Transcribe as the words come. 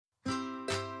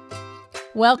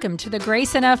Welcome to the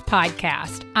Grace Enough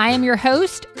podcast. I am your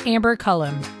host, Amber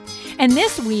Cullum. And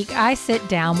this week, I sit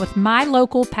down with my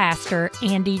local pastor,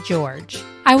 Andy George.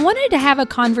 I wanted to have a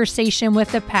conversation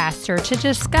with the pastor to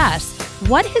discuss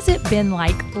what has it been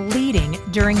like leading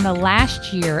during the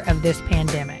last year of this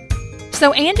pandemic.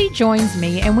 So Andy joins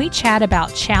me and we chat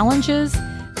about challenges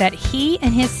that he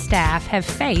and his staff have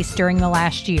faced during the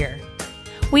last year.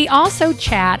 We also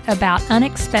chat about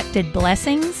unexpected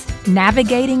blessings,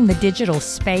 navigating the digital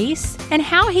space, and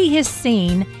how he has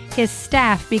seen his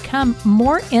staff become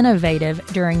more innovative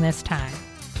during this time.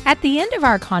 At the end of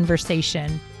our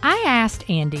conversation, I asked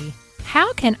Andy,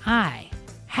 how can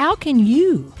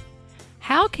you,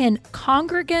 how can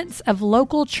congregants of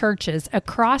local churches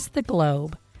across the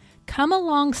globe come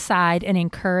alongside and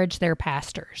encourage their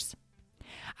pastors?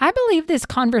 I believe this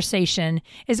conversation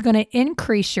is going to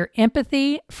increase your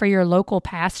empathy for your local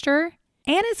pastor,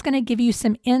 and it's going to give you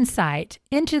some insight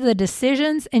into the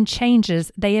decisions and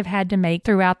changes they have had to make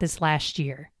throughout this last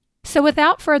year. So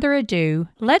without further ado,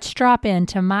 let's drop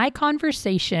into my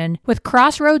conversation with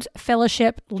Crossroads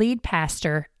Fellowship lead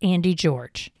pastor, Andy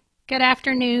George. Good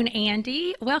afternoon,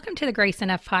 Andy. Welcome to the Grace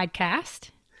Enough podcast.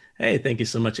 Hey, thank you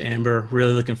so much, Amber.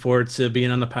 Really looking forward to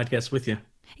being on the podcast with you.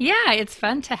 Yeah, it's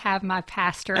fun to have my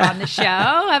pastor on the show.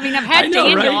 I mean, I've had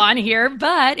Daniel on here,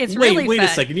 but it's really fun. Wait a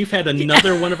second. You've had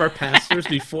another one of our pastors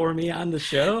before me on the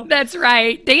show? That's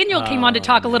right. Daniel came on to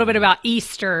talk a little bit about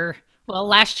Easter,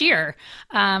 last year,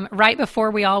 right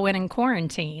before we all went in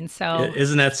quarantine. So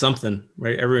isn't that something,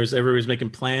 right? Everybody's making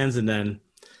plans and then...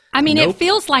 I mean, It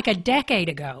feels like a decade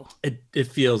ago. It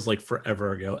feels like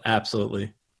forever ago.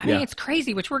 Absolutely. I mean, it's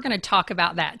crazy, which we're going to talk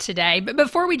about that today. But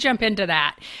before we jump into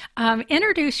that,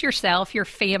 introduce yourself, your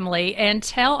family, and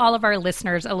tell all of our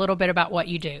listeners a little bit about what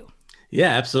you do. Yeah,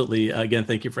 absolutely. Again,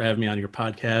 thank you for having me on your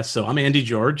podcast. So I'm Andy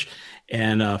George.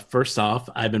 And first off,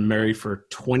 I've been married for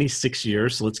 26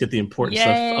 years. So let's get the important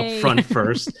stuff up front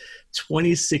first.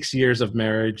 26 years of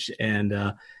marriage. And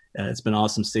it's been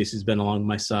awesome. Stacy's been along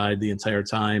my side the entire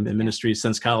time in ministry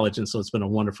since college. And so it's been a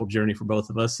wonderful journey for both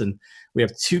of us. And we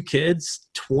have two kids,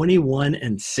 21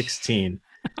 and 16.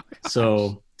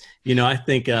 So, I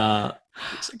think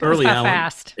early on,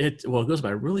 fast. It goes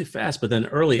by really fast. But then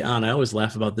early on, I always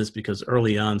laugh about this because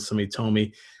early on, somebody told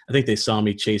me, I think they saw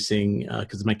me chasing,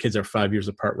 because my kids are 5 years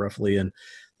apart roughly. And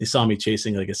they saw me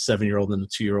chasing like a 7-year-old and a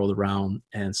 2-year-old around.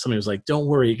 And somebody was like, don't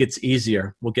worry, it gets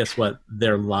easier. Well, guess what?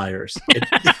 They're liars.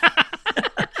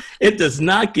 It does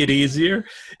not get easier.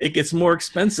 It gets more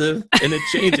expensive and it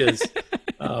changes.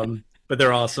 But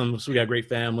they're awesome. So we got a great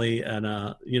family. And,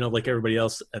 like everybody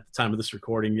else at the time of this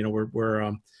recording, we're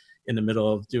in the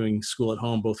middle of doing school at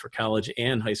home, both for college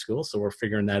and high school. So we're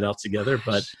figuring that out together.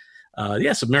 But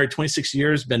so married 26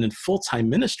 years, been in full-time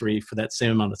ministry for that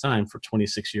same amount of time for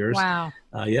 26 years. Wow.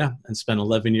 And spent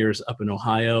 11 years up in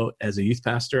Ohio as a youth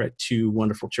pastor at 2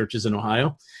 wonderful churches in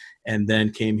Ohio. And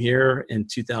then came here in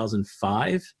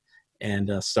 2005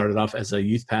 and started off as a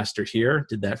youth pastor here,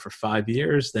 did that for 5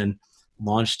 years, then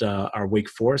launched our Wake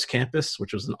Forest campus,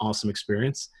 which was an awesome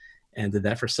experience, and did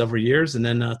that for several years, and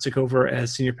then took over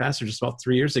as senior pastor just about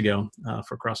 3 years ago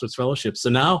for Crossroads Fellowship. So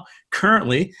now,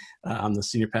 currently, I'm the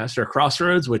senior pastor at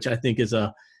Crossroads, which I think is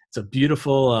it's a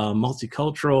beautiful,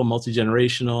 multicultural,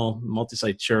 multi-generational,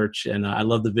 multi-site church, and I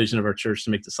love the vision of our church to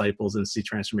make disciples and see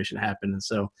transformation happen. And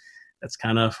so that's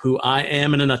kind of who I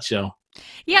am in a nutshell.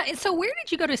 Yeah. So where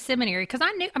did you go to seminary? Because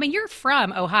you're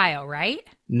from Ohio, right?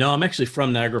 No, I'm actually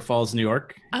from Niagara Falls, New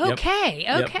York. Okay.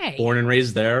 Yep. Okay. Yep. Born and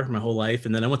raised there my whole life.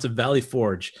 And then I went to Valley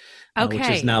Forge, which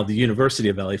is now the University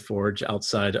of Valley Forge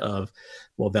outside of,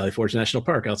 Valley Forge National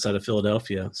Park outside of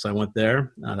Philadelphia. So I went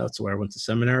there. That's where I went to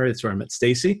seminary. That's where I met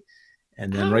Stacy.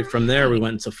 And then right from there, we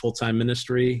went into full-time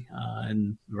ministry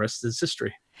and the rest is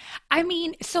history.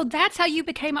 So that's how you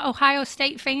became an Ohio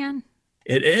State fan?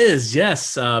 It is,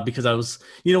 yes, because I was,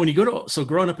 when you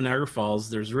growing up in Niagara Falls,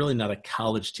 there's really not a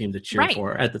college team to cheer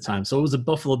for at the time. So it was a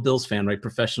Buffalo Bills fan, right?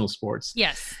 Professional sports.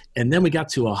 Yes. And then we got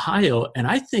to Ohio, and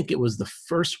I think it was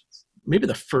maybe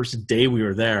the first day we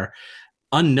were there,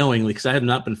 unknowingly, because I had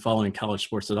not been following college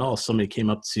sports at all. Somebody came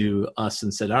up to us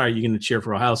and said, all right, you're going to cheer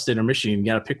for Ohio State or Michigan. You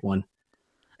got to pick one.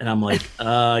 And I'm like,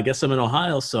 I guess I'm in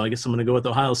Ohio, so I guess I'm going to go with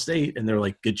Ohio State. And they're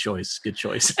like, good choice, good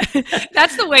choice.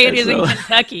 That's the way it is in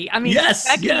Kentucky. Yes,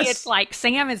 Kentucky, yes. It's like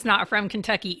Sam is not from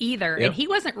Kentucky either. Yep. And he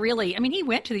wasn't really, he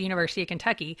went to the University of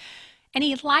Kentucky and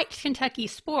he liked Kentucky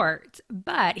sports,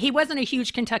 but he wasn't a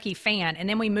huge Kentucky fan. And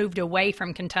then we moved away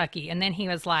from Kentucky. And then he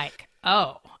was like,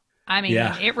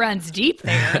 it runs deep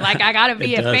there. Like, I got to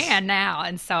be a fan now.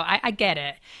 And so I get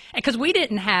it. Because we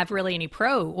didn't have really any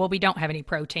we don't have any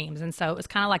pro teams. And so it was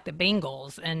kind of like the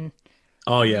Bengals. And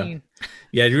oh, yeah.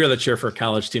 Yeah, I'd rather cheer for a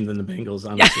college team than the Bengals,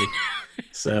 Yeah. honestly.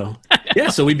 So, yeah,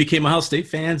 so we became Ohio State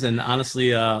fans and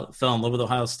honestly fell in love with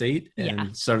Ohio State Yeah.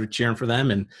 and started cheering for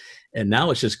them. And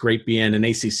now it's just great being an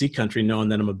ACC country, knowing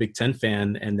that I'm a Big Ten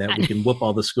fan and that we can whoop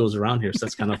all the schools around here. So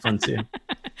that's kind of fun too.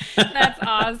 That's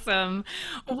awesome.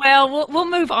 Well, we'll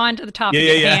move on to the topic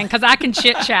Yeah, at yeah. hand because I can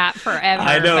chit chat forever.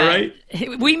 I know, but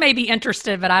right? We may be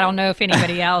interested, but I don't know if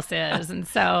anybody else is. And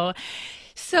so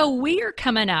we are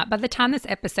coming up, by the time this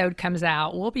episode comes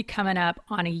out, we'll be coming up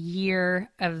on a year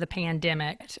of the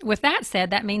pandemic. With that said,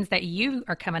 that means that you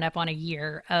are coming up on a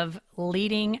year of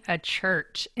leading a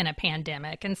church in a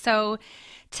pandemic. And so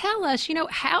tell us,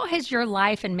 how has your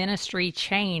life and ministry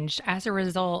changed as a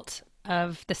result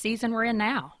of the season we're in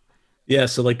now? Yeah,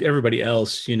 so like everybody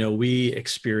else, we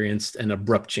experienced an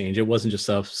abrupt change. It wasn't just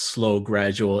a slow,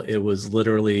 gradual. It was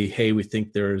literally, hey, we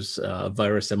think there's a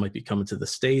virus that might be coming to the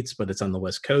States, but it's on the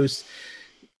West Coast.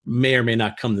 May or may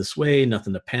not come this way,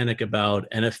 nothing to panic about.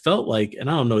 And it felt like, and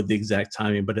I don't know the exact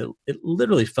timing, but it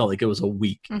literally felt like it was a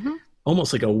week,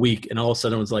 almost like a week. And all of a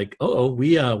sudden it was like,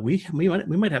 we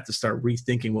might have to start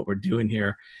rethinking what we're doing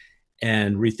here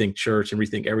and rethink church and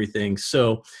rethink everything.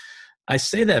 So I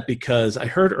say that because I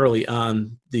heard early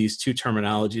on these two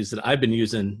terminologies that I've been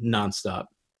using nonstop.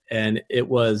 And it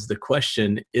was the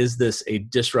question, is this a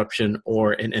disruption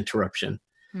or an interruption?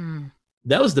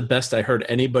 That was the best I heard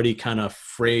anybody kind of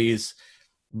phrase,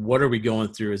 what are we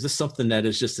going through? Is this something that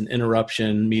is just an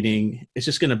interruption, meaning it's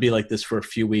just going to be like this for a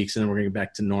few weeks and then we're going to get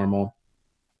back to normal?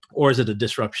 Or is it a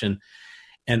disruption?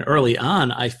 And early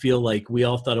on, I feel like we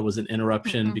all thought it was an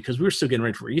interruption because we were still getting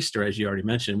ready for Easter, as you already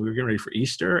mentioned. We were getting ready for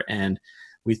Easter, and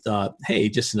we thought, hey,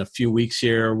 just in a few weeks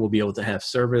here, we'll be able to have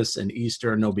service and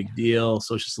Easter, no big deal.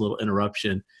 So it's just a little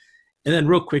interruption. And then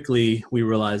real quickly, we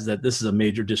realized that this is a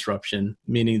major disruption,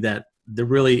 meaning that there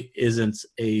really isn't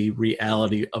a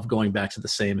reality of going back to the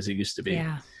same as it used to be.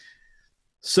 Yeah.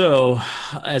 So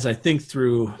as I think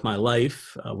through my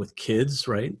life with kids,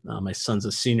 right? My son's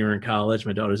a senior in college.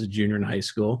 My daughter's a junior in high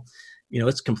school.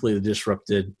 It's completely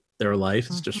disrupted their life.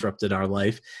 It's disrupted our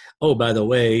life. Oh, by the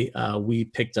way, we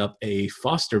picked up a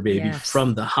foster baby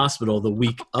from the hospital the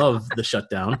week of the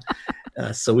shutdown.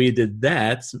 So we did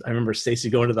that. I remember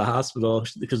Stacy going to the hospital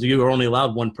because you were only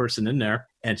allowed one person in there.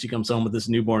 And she comes home with this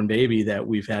newborn baby that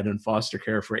we've had in foster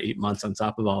care for 8 months on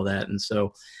top of all that. And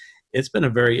so it's been a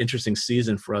very interesting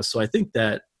season for us. So I think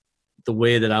that the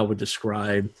way that I would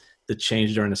describe the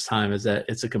change during this time is that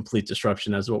it's a complete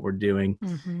disruption as what we're doing.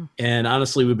 And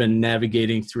honestly, we've been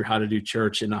navigating through how to do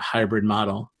church in a hybrid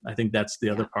model. I think that's the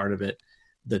other part of it.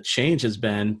 The change has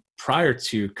been prior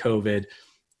to COVID,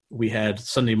 we had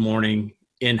Sunday morning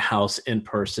in-house,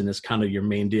 in-person is kind of your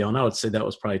main deal. And I would say that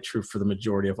was probably true for the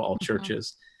majority of all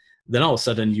churches. Then all of a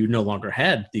sudden you no longer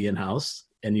had the in-house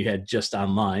and you had just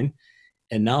online.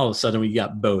 And now all of a sudden we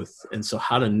got both. And so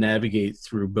how to navigate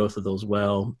through both of those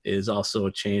well is also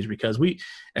a change because we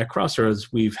at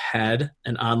Crossroads, we've had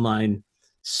an online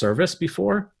service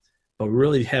before, but we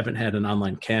really haven't had an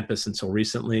online campus until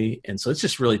recently. And so it's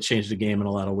just really changed the game in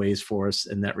a lot of ways for us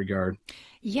in that regard.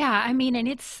 Yeah. I mean, and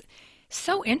it's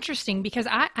so interesting because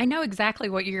I know exactly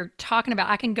what you're talking about.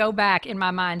 I can go back in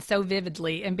my mind so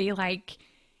vividly and be like,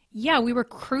 yeah, we were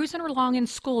cruising along in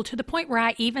school to the point where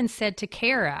I even said to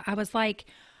Kara, I was like,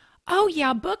 oh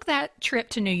yeah, book that trip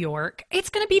to New York. It's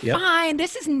going to be fine.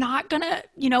 This is not going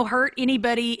to, hurt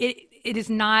anybody. It is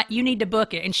not, you need to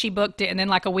book it. And she booked it. And then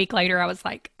like a week later, I was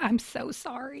like, I'm so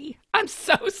sorry. I'm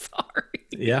so sorry.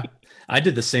 Yeah. I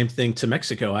did the same thing to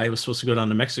Mexico. I was supposed to go down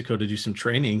to Mexico to do some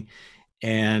training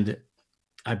and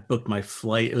I booked my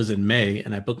flight. It was in May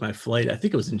and I booked my flight. I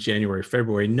think it was in January,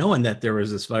 February, knowing that there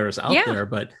was this virus out there,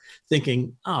 but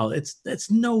thinking,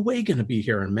 that's no way going to be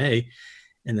here in May.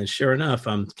 And then sure enough,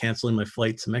 I'm canceling my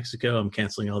flight to Mexico. I'm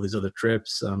canceling all these other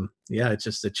trips.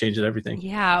 It changed everything.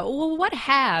 Yeah. Well, what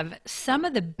have some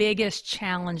of the biggest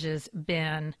challenges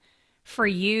been for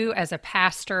you as a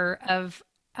pastor of,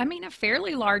 a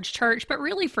fairly large church, but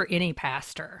really for any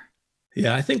pastor?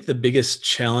 Yeah, I think the biggest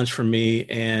challenge for me,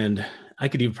 and I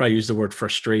could even probably use the word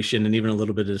frustration and even a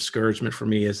little bit of discouragement for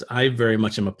me, is I very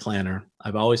much am a planner.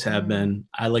 I've always have been.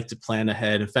 I like to plan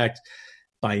ahead. In fact,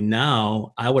 by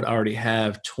now, I would already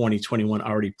have 2021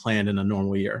 already planned in a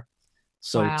normal year.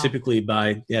 So typically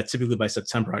by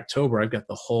September, October, I've got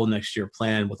the whole next year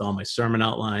planned with all my sermon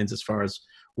outlines as far as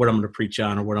what I'm going to preach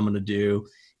on or what I'm going to do,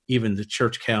 even the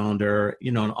church calendar,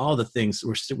 and all the things.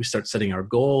 We start setting our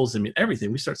goals.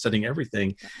 Everything. We start setting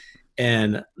everything.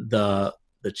 And the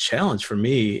challenge for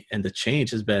me and the change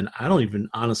has been, I don't even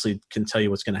honestly can tell you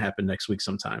what's going to happen next week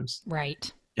sometimes.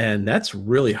 Right. And that's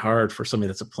really hard for somebody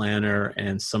that's a planner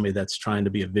and somebody that's trying to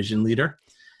be a vision leader.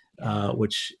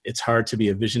 which it's hard to be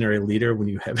a visionary leader when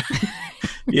you have,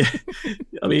 yeah,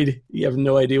 I mean, you have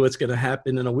no idea what's going to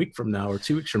happen in a week from now or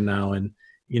 2 weeks from now. And,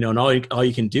 and all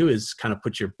you can do is kind of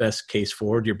put your best case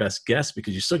forward, your best guess,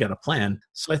 because you still got a plan.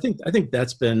 So I think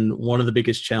that's been one of the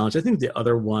biggest challenges. I think the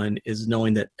other one is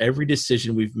knowing that every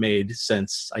decision we've made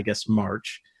since, I guess,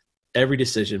 March, every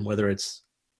decision, whether it's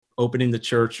opening the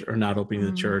church or not opening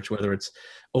the church, whether it's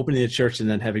opening the church and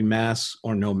then having mass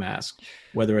or no mask,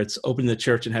 whether it's opening the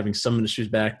church and having some ministries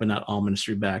back, but not all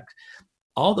ministry back,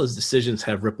 all those decisions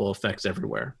have ripple effects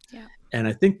everywhere. Yeah. And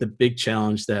I think the big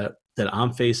challenge that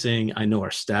I'm facing, I know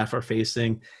our staff are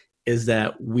facing, is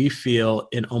that we feel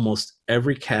in almost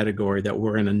every category that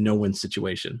we're in a no-win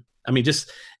situation. I mean,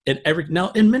 just now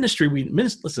in ministry,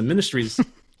 ministries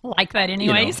like that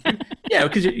anyways. Yeah,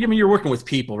 because you're working with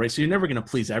people, right? So you're never going to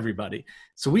please everybody.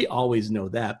 So we always know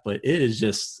that, but it is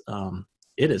just,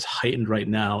 it is heightened right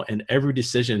now. And every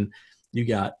decision, you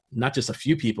got not just a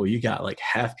few people, you got like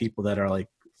half people that are like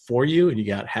for you, and you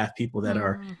got half people that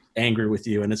are angry with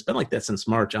you. And it's been like that since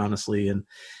March, honestly. And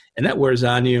that wears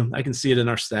on you. I can see it in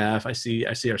our staff. I see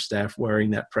our staff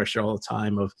wearing that pressure all the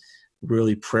time of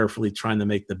really prayerfully trying to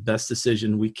make the best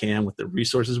decision we can with the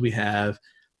resources we have,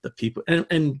 the people.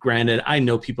 And granted, I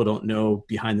know people don't know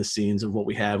behind the scenes of what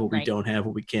we have, what we don't have,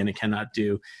 what we can and cannot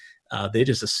do. They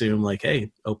just assume like,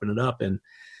 hey, open it up. And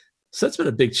so that's been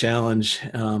a big challenge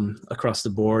across the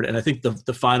board. And I think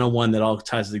the final one that all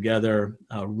ties together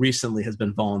recently has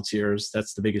been volunteers.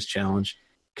 That's the biggest challenge,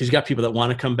 because you got people that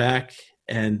want to come back,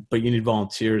 but you need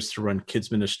volunteers to run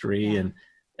kids ministry and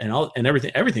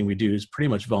everything we do is pretty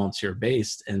much volunteer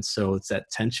based. And so it's that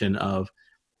tension of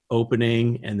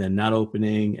opening and then not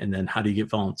opening, and then how do you get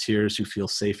volunteers who feel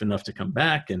safe enough to come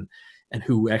back and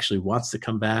who actually wants to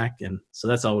come back. And so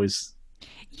that's always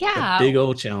the big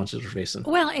old challenges we're facing.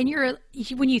 Well, and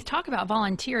when you talk about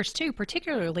volunteers too,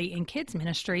 particularly in kids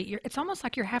ministry, it's almost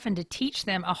like you're having to teach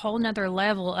them a whole nother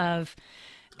level of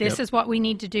this is what we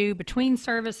need to do between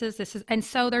services. And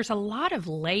so there's a lot of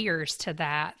layers to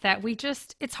that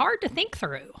it's hard to think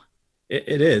through.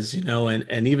 It is,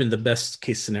 and even the best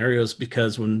case scenarios,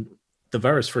 because when the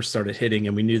virus first started hitting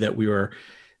and we knew that we were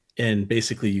in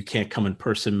basically you can't come in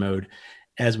person mode,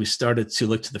 as we started to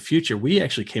look to the future, we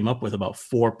actually came up with about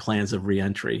 4 plans of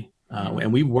reentry.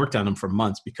 And we worked on them for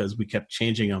months because we kept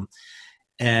changing them.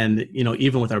 And,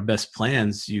 even with our best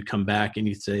plans, you come back and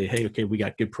you say, hey, okay, we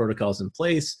got good protocols in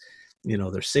place.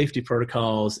 There's safety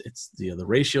protocols. It's the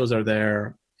ratios are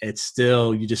there. It's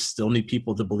still, you just still need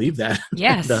people to believe that.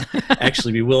 Yes. To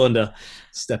actually be willing to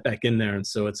step back in there. And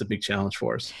so it's a big challenge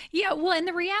for us. Yeah. Well, and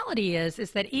the reality is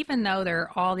that even though there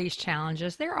are all these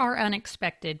challenges, there are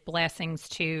unexpected blessings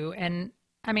too. And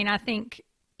I mean, I think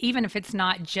even if it's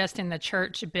not just in the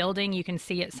church building, you can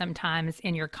see it sometimes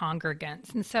in your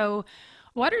congregants. And so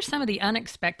what are some of the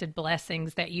unexpected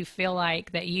blessings that you feel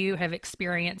like that you have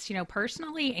experienced,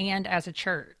 personally and as a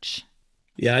church?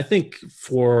 Yeah, I think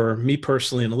for me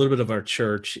personally and a little bit of our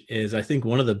church is I think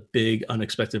one of the big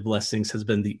unexpected blessings has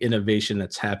been the innovation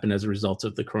that's happened as a result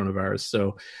of the coronavirus.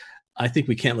 So I think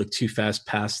we can't look too fast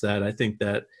past that. I think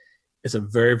that is a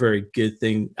very, very good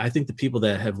thing. I think the people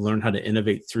that have learned how to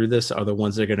innovate through this are the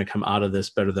ones that are going to come out of this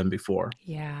better than before.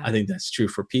 Yeah. I think that's true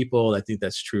for people. I think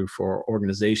that's true for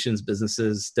organizations,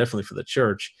 businesses, definitely for the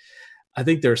church. I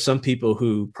think there are some people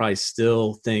who probably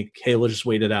still think, hey, we'll just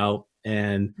wait it out.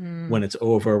 And when it's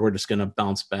over, we're just going to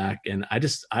bounce back. And I'm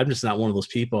just not one of those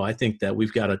people. I think that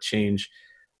we've got to change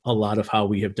a lot of how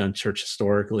we have done church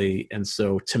historically. And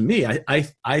so to me,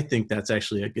 I think that's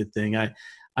actually a good thing.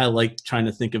 I like trying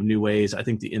to think of new ways. I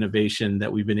think the innovation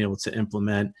that we've been able to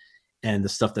implement and the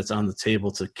stuff that's on the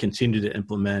table to continue to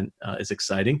implement is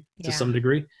exciting to some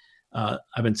degree.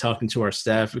 I've been talking to our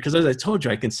staff because, as I told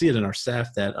you, I can see it in our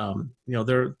staff that,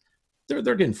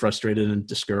 they're getting frustrated and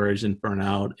discouraged and burnt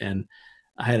out. And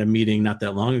I had a meeting not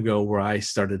that long ago where I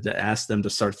started to ask them to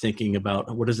start thinking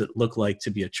about what does it look like to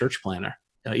be a church planner?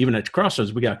 Even at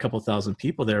Crossroads, we got a couple thousand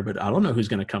people there, but I don't know who's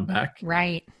going to come back.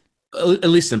 Right. At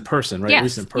least in person, right? Yes. At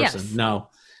least in person. Yes.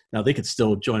 Now they could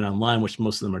still join online, which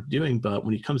most of them are doing. But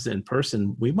when it comes to in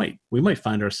person, we might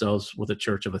find ourselves with a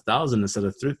church of 1,000 instead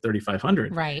of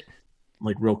 3,500. Right.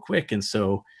 Like real quick. And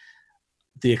so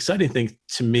the exciting thing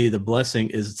to me, the blessing,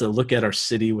 is to look at our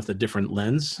city with a different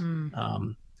lens.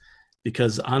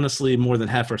 Because honestly, more than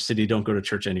half our city don't go to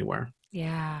church anywhere.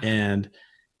 Yeah. And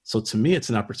so to me, it's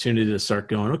an opportunity to start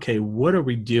going, okay, what are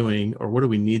we doing or what do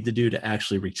we need to do to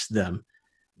actually reach them?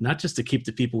 Not just to keep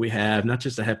the people we have, not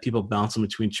just to have people bouncing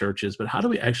between churches, but how do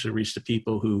we actually reach the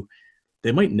people who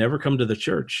they might never come to the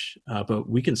church, but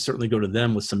we can certainly go to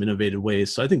them with some innovative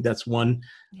ways. So I think that's one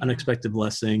unexpected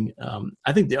blessing.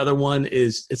 I think the other one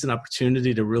is it's an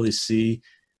opportunity to really see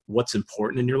what's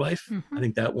important in your life. Mm-hmm. I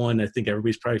think that one, I think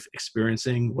everybody's probably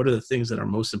experiencing. What are the things that are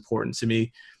most important to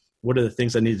me? What are the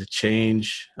things I need to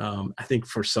change? I think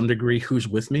for some degree, who's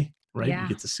with me, right? Yeah. You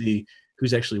get to see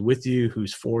who's actually with you,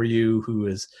 who's for you, who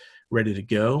is ready to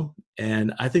go.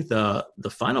 And I think the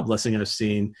final blessing I've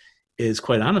seen is,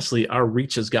 quite honestly, our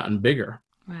reach has gotten bigger.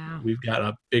 Wow. We've got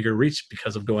a bigger reach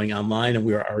because of going online, and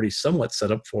we are already somewhat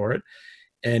set up for it.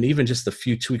 And even just the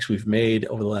few tweaks we've made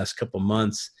over the last couple of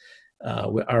months,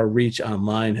 our reach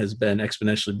online has been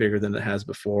exponentially bigger than it has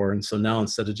before. And so now,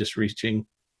 instead of just reaching,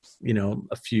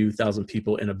 a few thousand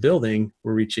people in a building,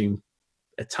 we're reaching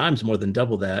at times more than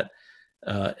double that,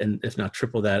 and if not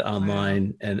triple that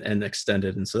online. Wow. and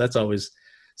extended. And so that's always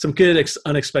some good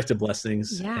unexpected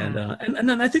blessings. Yeah. And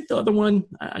then I think the other one,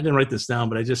 I didn't write this down,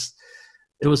 but it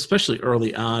was especially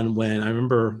early on when I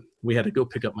remember we had to go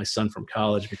pick up my son from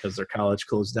college because their college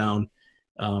closed down.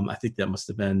 I think that must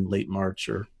have been late March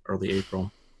or early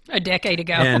April. A decade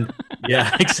ago. And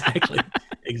yeah,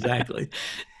 exactly.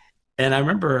 And I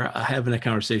remember having a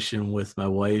conversation with my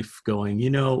wife going,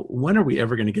 when are we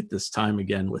ever going to get this time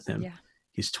again with him? Yeah.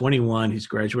 He's 21. He's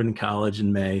graduating college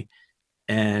in May.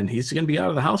 And he's going to be out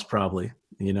of the house probably.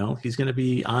 He's going to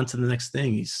be on to the next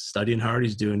thing. He's studying hard.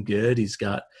 He's doing good. He's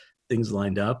got things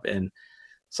lined up. And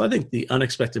so I think the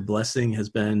unexpected blessing has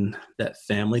been that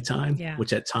family time,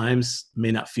 which at times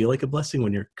may not feel like a blessing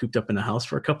when you're cooped up in the house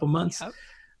for a couple months. Yep.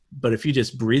 But if you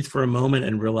just breathe for a moment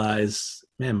and realize,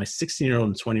 man, my 16-year-old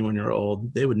and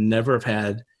 21-year-old, they would never have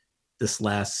had this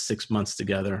last 6 months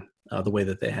together the way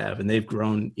that they have. And they've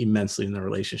grown immensely in their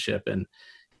relationship. And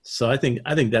so I think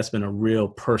that's been a real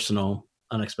personal,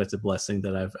 unexpected blessing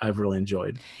that I've really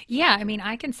enjoyed. Yeah. I mean,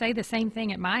 I can say the same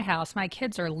thing at my house. My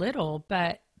kids are little,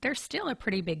 but there's still a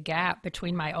pretty big gap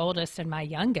between my oldest and my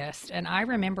youngest. And I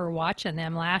remember watching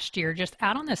them last year just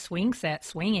out on the swing set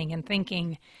swinging and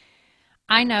thinking,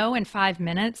 I know in 5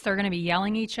 minutes they're going to be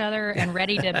yelling at each other and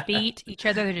ready to beat each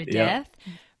other to death.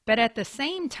 But at the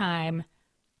same time,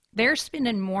 they're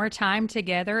spending more time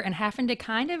together and having to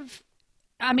kind of,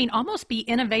 almost be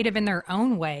innovative in their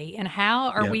own way. And how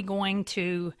are we going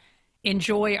to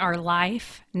enjoy our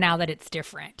life now that it's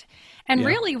different? And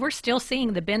really, we're still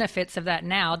seeing the benefits of that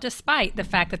now, despite the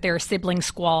fact that there are sibling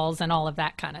squalls and all of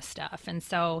that kind of stuff. And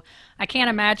so I can't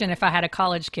imagine if I had a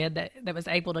college kid that was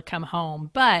able to come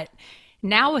home. But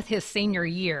now with his senior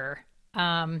year,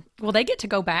 will they get to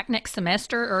go back next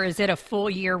semester, or is it a full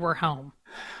year we're home?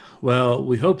 Well,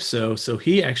 we hope so. So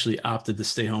he actually opted to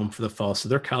stay home for the fall. So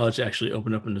their college actually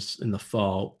opened up in the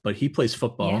fall, but he plays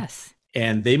football. Yes.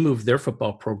 And they moved their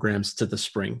football programs to the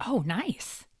spring. Oh,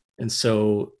 nice. And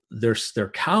so their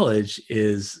college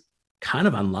is kind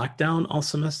of on lockdown all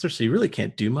semester. So you really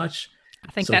can't do much.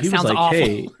 I think so that he sounds was like, awful.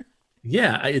 Hey,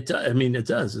 yeah, it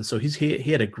does. And so he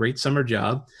had a great summer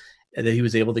job that he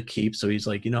was able to keep. So he's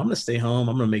like, I'm going to stay home.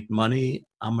 I'm going to make money.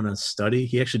 I'm going to study.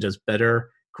 He actually does better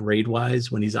grade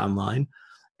wise when he's online.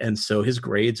 And so his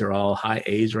grades are all high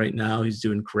A's right now. He's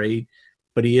doing great,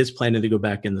 but he is planning to go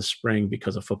back in the spring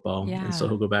because of football. Yeah. And so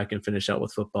he'll go back and finish out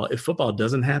with football. If football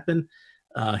doesn't happen,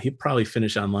 he'd probably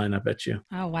finish online, I bet you.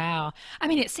 Oh, wow.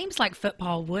 It seems like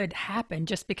football would happen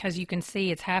just because you can see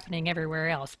it's happening everywhere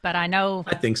else. But I know.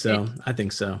 I think so.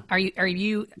 Are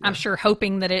you, I'm sure,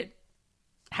 hoping that it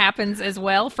happens as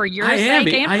well for your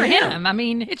sake and for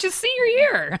him? It's just senior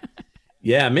year.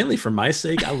 Yeah, mainly for my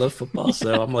sake. I love football.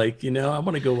 So I'm like, I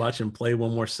want to go watch him play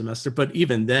one more semester. But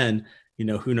even then,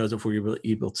 who knows if we're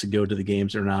able to go to the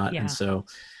games or not. Yeah. And so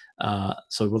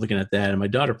we're looking at that. And my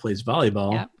daughter plays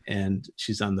volleyball and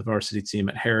she's on the varsity team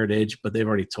at Heritage, but they've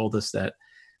already told us that,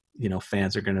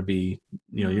 fans are going to be,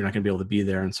 you're not going to be able to be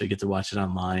there. And so you get to watch it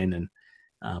online and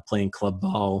playing club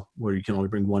ball where you can only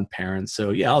bring one parent. So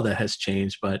yeah, all that has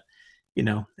changed, but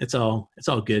it's all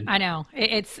good. I know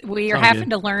we are having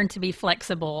to learn to be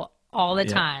flexible all the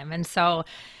time. And so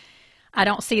I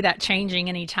don't see that changing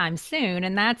anytime soon.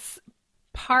 And that's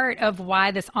part of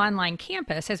why this online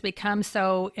campus has become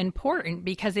so important,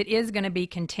 because it is going to be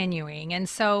continuing. And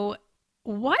so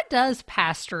what does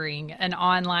pastoring an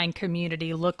online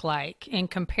community look like in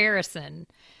comparison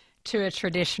to a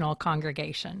traditional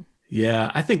congregation?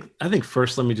 Yeah, I think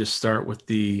first, let me just start with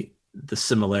the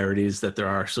similarities that there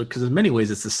are. So, because in many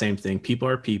ways it's the same thing. People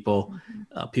are people.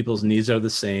 People's needs are the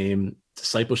same.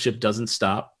 Discipleship doesn't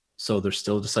stop. So there's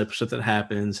still discipleship that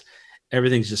happens.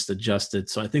 Everything's just adjusted.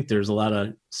 So I think there's a lot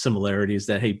of similarities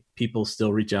that, hey, people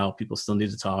still reach out. People still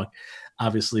need to talk.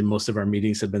 Obviously, most of our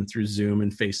meetings have been through Zoom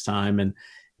and FaceTime. And,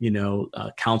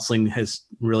 Counseling has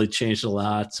really changed a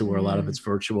lot to where a lot of it's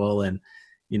virtual, and,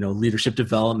 leadership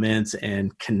development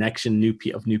and connection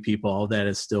of new people, all that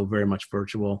is still very much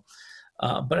virtual.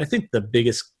 But I think the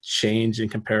biggest change in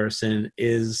comparison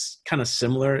is kind of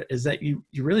similar, is that you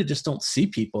really just don't see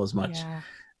people as much.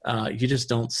 Yeah. You just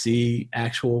don't see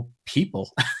actual people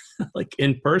like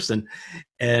in person.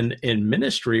 And in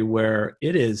ministry, where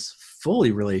it is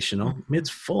fully relational, I mean, it's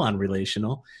full on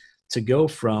relational, to go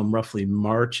from roughly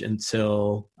March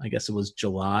until I guess it was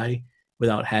July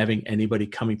without having anybody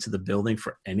coming to the building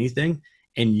for anything,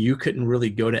 and you couldn't really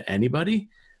go to anybody.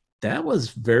 That was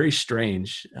very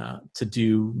strange to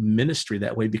do ministry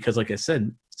that way, because like I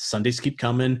said, Sundays keep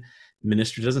coming,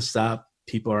 ministry doesn't stop.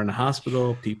 People are in the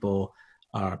hospital,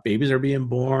 babies are being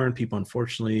born, people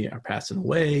unfortunately are passing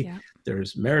away. Yeah.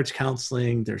 There's marriage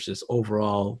counseling, there's just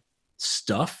overall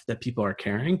stuff that people are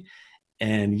carrying,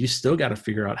 and you still got to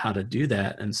figure out how to do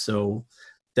that. And so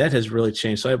that has really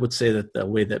changed. So I would say that the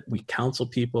way that we counsel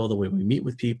people, the way we meet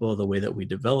with people, the way that we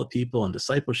develop people and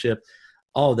discipleship,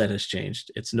 all of that has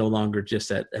changed. It's no longer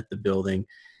just at the building.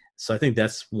 So I think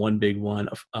that's one big one.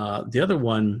 The other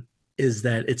one is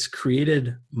that it's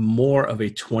created more of a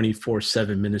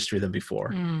 24/7 ministry than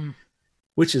before,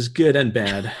 which is good and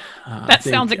bad. That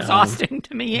sounds exhausting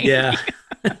to me. Andy. Yeah,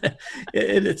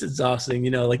 it's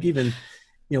exhausting. Like even,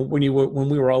 when we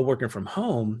were all working from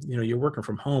home, you're working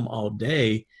from home all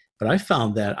day. But I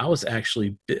found that I was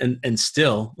actually, and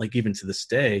still, like even to this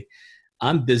day,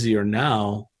 I'm busier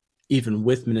now, even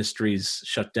with ministries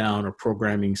shut down or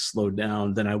programming slowed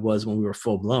down, than I was when we were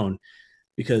full blown,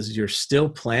 because you're still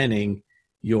planning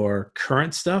your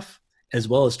current stuff as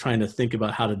well as trying to think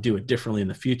about how to do it differently in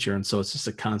the future. And so it's just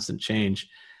a constant change.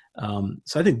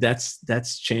 So I think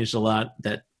that's changed a lot,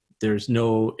 that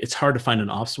it's hard to find an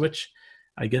off switch,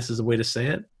 I guess is a way to say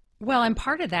it. Well, and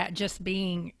part of that just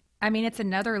being, it's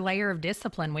another layer of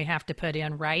discipline we have to put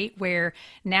in, right? Where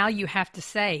now you have to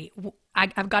say,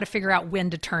 I've got to figure out when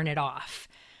to turn it off.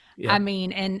 Yeah.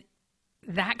 And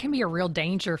that can be a real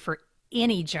danger for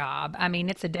any job.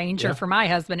 It's a danger for my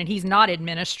husband, and he's not in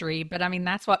ministry, but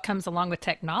that's what comes along with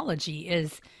technology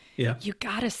is you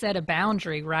got to set a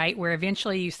boundary, right? Where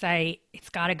eventually you say it's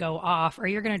got to go off, or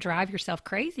you're going to drive yourself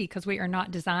crazy, because we are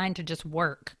not designed to just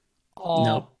work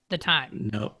all the time.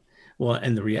 No. Well,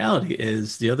 and the reality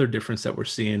is, the other difference that we're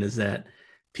seeing is that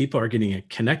people are getting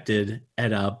connected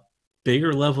at a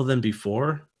bigger level than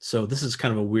before. So this is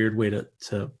kind of a weird way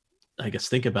to I guess,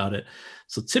 think about it.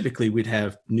 So typically we'd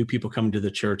have new people coming to the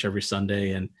church every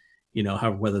Sunday, and,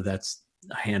 whether that's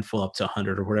a handful up to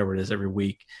 100 or whatever it is every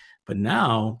week. But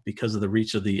now, because of the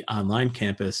reach of the online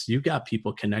campus, you've got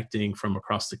people connecting from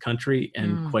across the country,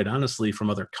 and quite honestly, from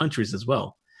other countries as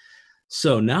well.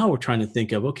 So now we're trying to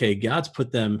think of, okay, God's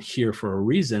put them here for a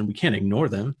reason. We can't ignore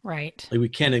them. Right. Like we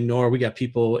got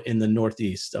people in the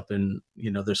Northeast up in,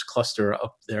 there's a cluster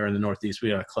up there in the Northeast. We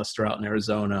got a cluster out in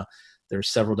Arizona. There's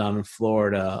several down in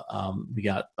Florida. We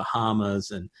got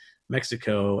Bahamas and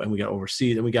Mexico, and we got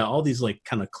overseas, and we got all these we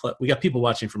got people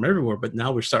watching from everywhere. But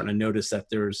now we're starting to notice that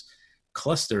there's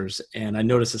clusters. And I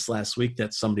noticed this last week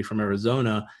that somebody from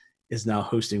Arizona is now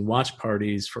hosting watch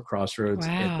parties for Crossroads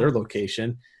at their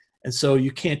location. And so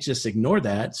you can't just ignore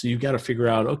that. So you've got to figure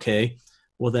out, okay,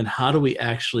 well then how do we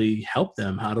actually help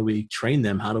them? How do we train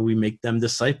them? How do we make them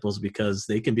disciples? Because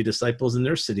they can be disciples in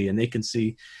their city, and they can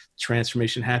see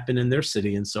transformation happen in their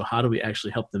city. And so how do we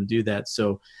actually help them do that?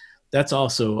 So that's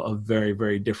also a very,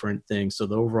 very different thing. So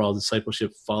the overall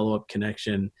discipleship, follow-up,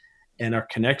 connection, and our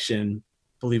connection,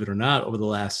 believe it or not, over the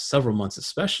last several months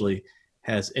especially,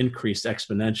 has increased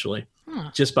exponentially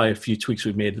just by a few tweaks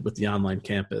we've made with the online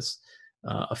campus.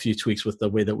 A few tweaks with the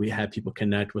way that we have people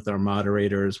connect with our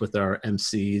moderators, with our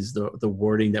MCs, the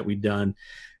wording that we've done.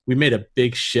 We made a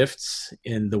big shift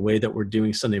in the way that we're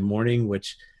doing Sunday morning,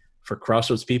 which for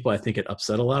Crossroads people, I think it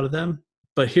upset a lot of them.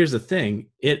 But here's the thing,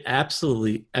 it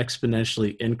absolutely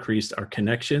exponentially increased our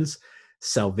connections,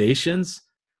 salvations,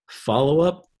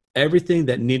 follow-up, everything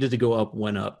that needed to go up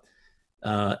went up.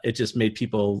 It just made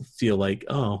people feel like,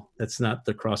 oh, that's not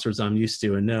the Crossroads I'm used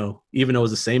to. And no, even though it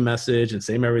was the same message and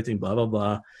same everything, blah,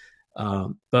 blah, blah.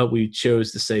 But we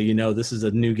chose to say, this is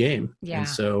a new game. Yeah. And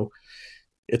so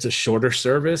it's a shorter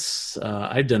service.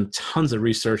 I've done tons of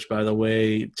research, by the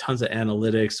way, tons of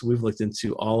analytics. We've looked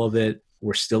into all of it.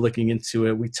 We're still looking into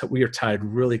it. We are tied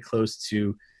really close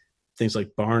to things like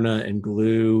Barna and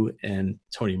Glue and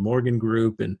Tony Morgan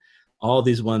Group and all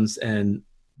these ones. And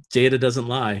data doesn't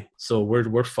lie. So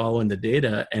we're following the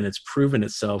data, and it's proven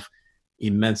itself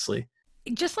immensely.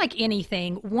 Just like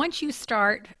anything, once you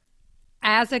start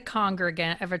as a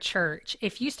congregant of a church,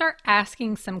 if you start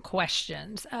asking some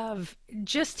questions of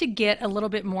just to get a little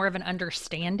bit more of an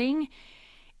understanding,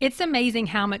 it's amazing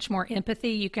how much more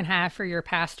empathy you can have for your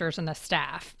pastors and the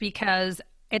staff, because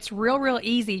it's real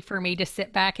easy for me to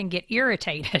sit back and get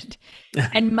irritated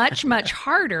and much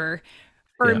harder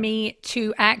for me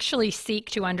to actually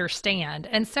seek to understand.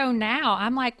 And so now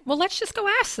I'm like, well, let's just go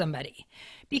ask somebody,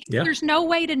 because there's no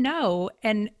way to know.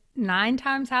 And 9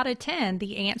 times out of 10,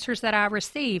 the answers that I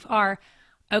receive are,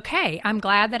 okay, I'm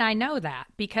glad that I know that,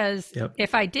 because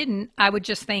if I didn't, I would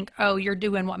just think, oh, you're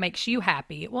doing what makes you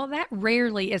happy. Well, that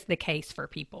rarely is the case for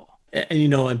people.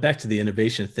 And back to the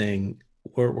innovation thing,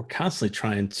 we're constantly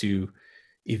trying to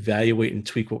evaluate and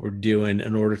tweak what we're doing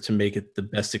in order to make it the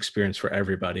best experience for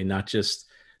everybody, not just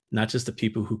the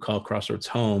people who call Crossroads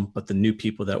home, but the new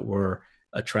people that we're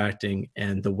attracting,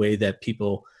 and the way that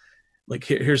people, like,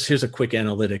 here's a quick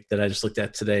analytic that I just looked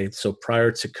at today. So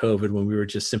prior to COVID, when we were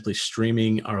just simply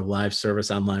streaming our live service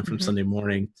online from Sunday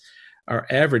morning, our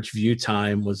average view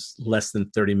time was less than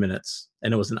 30 minutes,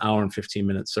 and it was an hour and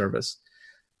 15-minute service.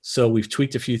 So we've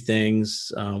tweaked a few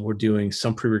things. We're doing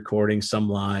some pre-recording, some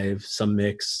live, some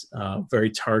mix, very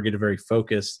targeted, very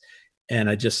focused. And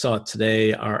I just saw it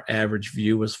today. Our average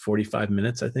view was 45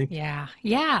 minutes, I think. Yeah.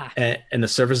 And the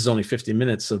service is only 50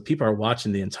 minutes. So people are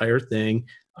watching the entire thing.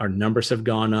 Our numbers have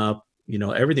gone up.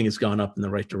 Everything has gone up in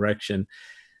the right direction.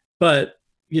 But,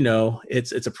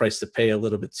 it's a price to pay a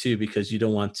little bit too, because you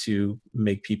don't want to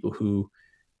make people who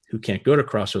can't go to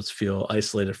Crossroads feel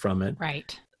isolated from it.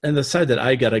 Right. And the side that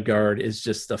I got to guard is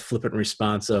just a flippant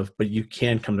response of, but you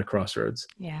can come to Crossroads.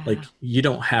 Yeah. Like, you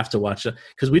don't have to watch it,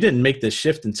 because we didn't make this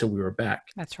shift until we were back.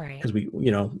 That's right. Because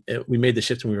we made the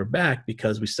shift when we were back,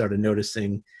 because we started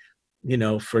noticing,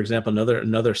 for example,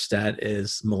 another stat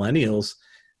is millennials.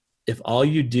 If all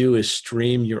you do is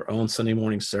stream your own Sunday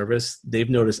morning service,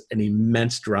 they've noticed an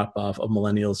immense drop off of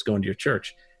millennials going to your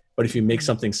church. But if you make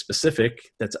something specific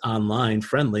that's online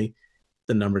friendly,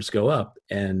 the numbers go up.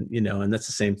 And and that's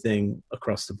the same thing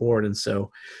across the board. And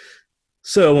so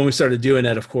when we started doing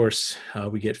that, of course,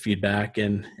 we get feedback,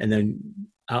 and then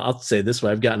I'll say it this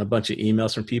way: I've gotten a bunch of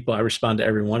emails from people. I respond to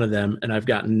every one of them, and I've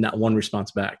gotten not one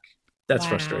response back. That's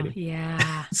frustrating.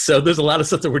 Yeah. So there's a lot of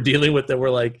stuff that we're dealing with that we're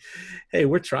like, hey,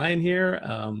 we're trying here.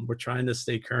 We're trying to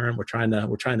stay current. We're trying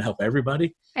to help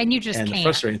everybody. And you just can't. The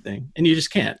frustrating thing, and you just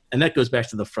can't. And that goes back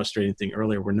to the frustrating thing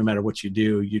earlier, where no matter what you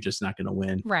do, you're just not going to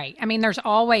win. Right. I mean, there's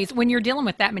always, when you're dealing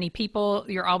with that many people,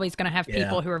 you're always going to have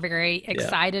people who are very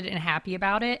excited and happy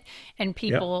about it. And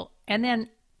people, and then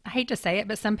I hate to say it,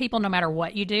 but some people, no matter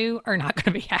what you do, are not going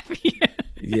to be happy.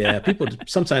 Yeah.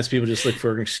 Sometimes people just look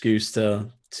for an excuse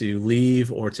to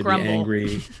leave, or to grumble. Be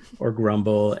angry or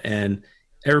grumble. And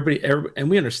everybody, and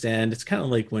we understand. It's kind of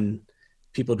like when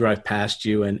people drive past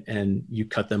you and you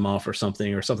cut them off, or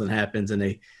something happens, and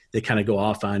they kind of go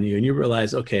off on you, and you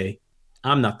realize, okay,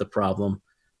 I'm not the problem.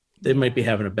 They might be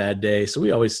having a bad day. So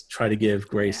we always try to give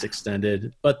grace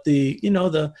extended. But the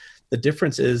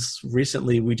difference is,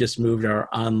 recently we just moved our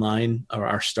online, or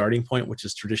our starting point, which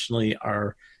is traditionally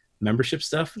our membership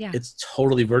stuff. Yeah. It's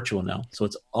totally virtual now. So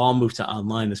it's all moved to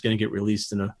online. It's going to get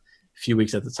released in a few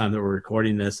weeks at the time that we're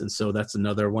recording this. And so that's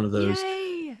another one of those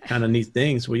kind of neat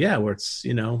things where it's,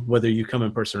 whether you come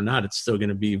in person or not, it's still going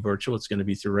to be virtual. It's going to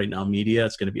be through Right Now Media.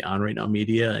 It's going to be on Right Now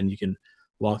Media, and you can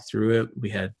walk through it.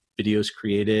 We had videos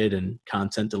created and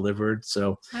content delivered.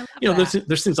 So,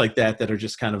 there's things like that are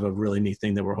just kind of a really neat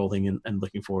thing that we're holding and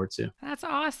looking forward to. That's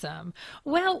awesome.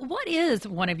 Well, what is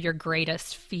one of your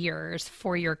greatest fears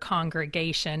for your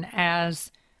congregation,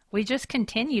 as we just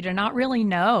continue to not really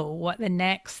know what the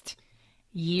next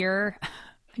year,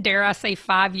 dare I say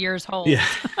 5 years holds? Yeah.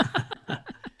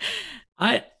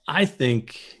 I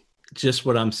think just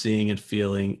what I'm seeing and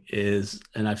feeling is,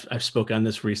 and I've spoken on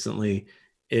this recently,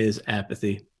 is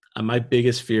apathy. My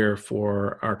biggest fear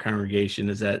for our congregation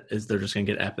is they're just going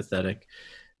to get apathetic,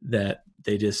 that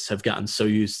they just have gotten so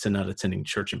used to not attending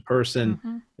church in person.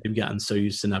 Mm-hmm. They've gotten so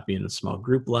used to not being in a small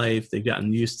group life. They've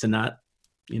gotten used to not,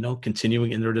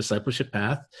 continuing in their discipleship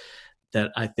path,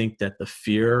 that I think that the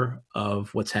fear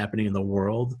of what's happening in the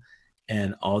world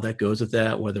and all that goes with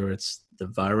that, whether it's the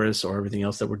virus or everything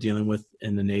else that we're dealing with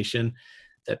in the nation,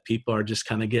 that people are just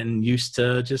kind of getting used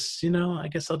to just, I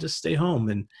guess I'll just stay home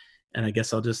and I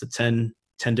guess I'll just attend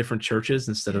 10 different churches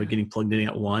instead of getting plugged in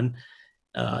at one.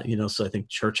 So I think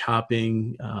church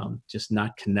hopping, just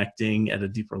not connecting at a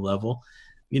deeper level.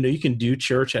 You can do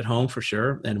church at home for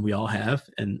sure, and we all have,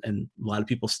 and a lot of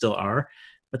people still are,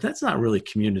 but that's not really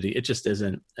community. It just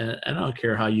isn't. And I don't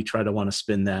care how you try to want to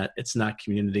spin that. It's not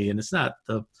community, and it's not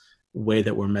the way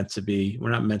that we're meant to be.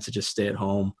 We're not meant to just stay at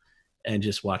home and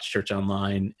just watch church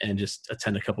online and just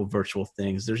attend a couple of virtual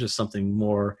things. There's just something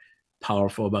more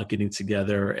powerful about getting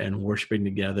together and worshiping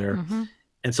together. Mm-hmm.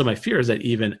 And so my fear is that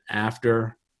even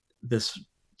after this,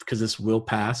 because this will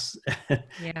pass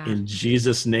Yeah. in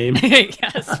Jesus' name,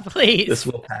 Yes, please. this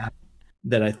will pass,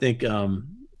 that I think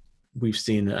we've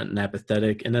seen an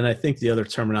apathetic. And then I think the other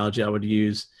terminology I would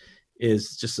use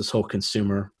is just this whole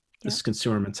consumer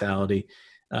mentality.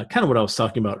 Kind of what I was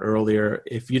talking about earlier.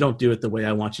 If you don't do it the way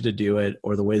I want you to do it,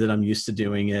 or the way that I'm used to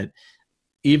doing it,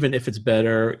 even if it's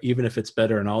better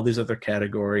in all these other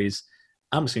categories,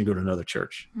 I'm just going to go to another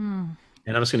church.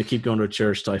 And I'm just going to keep going to a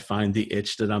church till I find the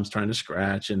itch that I'm trying to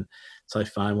scratch, and till I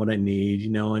find what I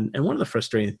need, and one of the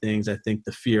frustrating things, I think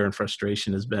the fear and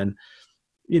frustration has been,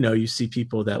 you see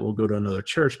people that will go to another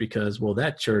church because, well,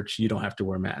 that church, you don't have to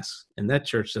wear masks, and that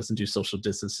church doesn't do social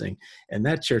distancing, and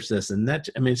that church this and that.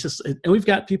 I mean, it's just, and we've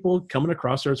got people coming to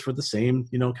Crossroads for the same,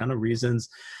 kind of reasons.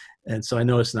 And so I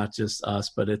know it's not just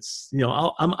us, but it's,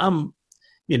 I'm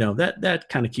that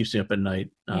kind of keeps me up at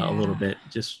night a little bit,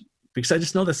 just because I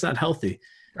just know that's not healthy.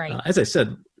 Right. As I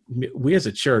said, we as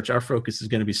a church, our focus is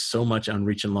going to be so much on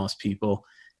reaching lost people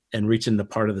and reaching the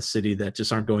part of the city that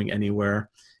just aren't going anywhere,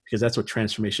 because that's what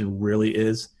transformation really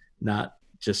is, not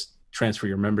just transfer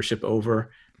your membership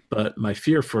over. But my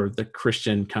fear for the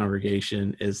Christian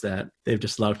congregation is that they've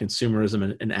just allowed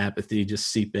consumerism and apathy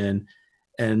just seep in.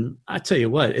 And I tell you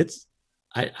what,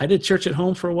 I did church at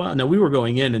home for a while. Now, we were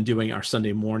going in and doing our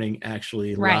Sunday morning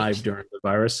actually live during the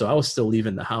virus, so I was still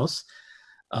leaving the house.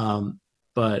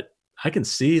 But I can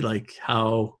see like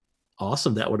how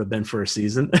awesome that would have been for a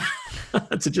season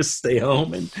to just stay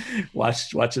home and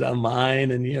watch it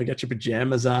online, and get your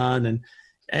pajamas on,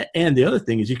 and the other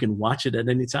thing is you can watch it at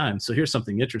any time. So here's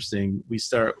something interesting.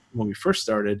 When we first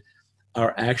started,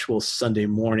 our actual Sunday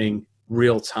morning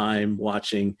real time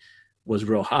watching was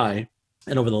real high.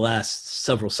 And over the last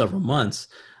several months,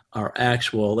 our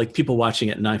actual, like, people watching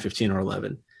at 9:15 or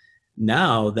 11.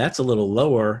 Now that's a little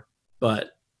lower, but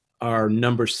our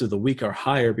numbers through the week are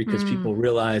higher because people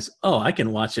realize, oh, I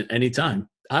can watch it anytime.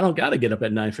 I don't got to get up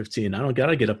at 9:15. I don't got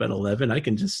to get up at 11. I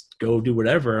can just go do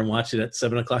whatever and watch it at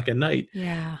 7:00 at night.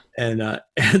 Yeah. And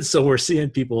so we're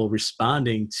seeing people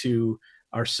responding to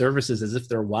our services as if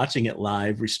they're watching it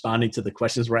live, responding to the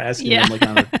questions we're asking them, like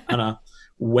on a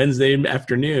Wednesday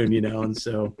afternoon, and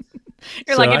so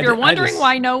you're like, if you're wondering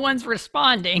why no one's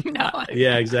responding. No.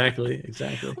 Yeah, exactly.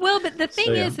 Well, but the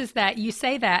thing is that you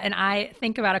say that, and I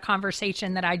think about a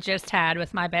conversation that I just had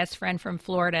with my best friend from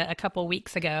Florida a couple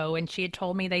weeks ago, and she had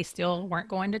told me they still weren't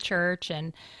going to church,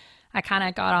 and I kind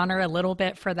of got on her a little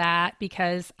bit for that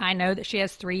because I know that she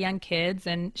has 3 young kids,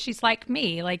 and she's like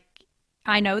me, like,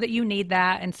 I know that you need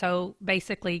that, and so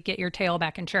basically get your tail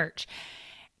back in church.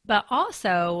 But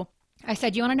also, I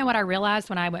said, you want to know what I realized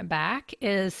when I went back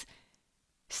is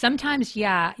sometimes,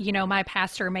 my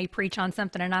pastor may preach on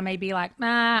something and I may be like,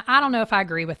 I don't know if I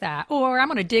agree with that, or I'm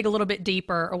going to dig a little bit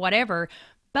deeper or whatever.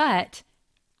 But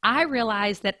I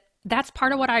realized that that's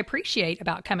part of what I appreciate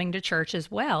about coming to church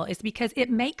as well, is because it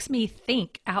makes me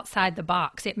think outside the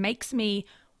box. It makes me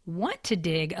want to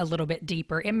dig a little bit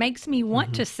deeper. It makes me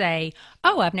want to say,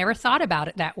 oh, I've never thought about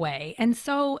it that way. And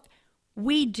so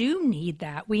we do need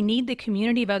that. We need the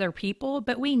community of other people,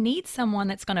 but we need someone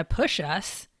that's going to push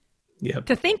us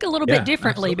to think a little bit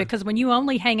differently. Absolutely. Because when you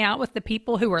only hang out with the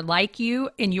people who are like you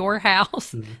in your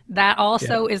house, that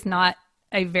also is not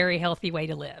a very healthy way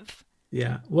to live.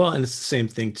 Yeah. Well, and it's the same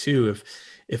thing too.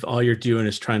 If all you're doing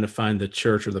is trying to find the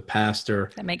church or the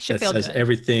pastor that makes you feel says good,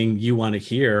 everything you want to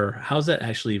hear, how's that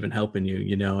actually even helping you?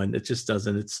 And it just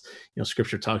doesn't. It's,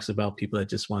 Scripture talks about people that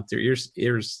just want their ears,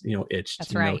 itched,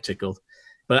 that's right, tickled.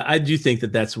 But I do think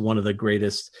that that's one of the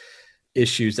greatest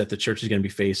issues that the church is going to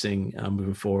be facing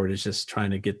moving forward, is just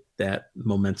trying to get that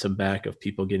momentum back of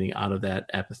people getting out of that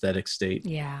apathetic state.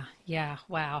 Yeah.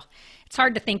 Wow. It's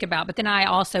hard to think about, but then I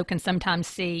also can sometimes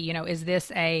see, is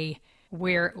this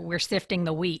we're sifting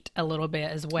the wheat a little bit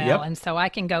as well. Yep. And so I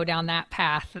can go down that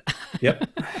path.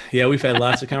 Yep. Yeah. We've had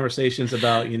lots of conversations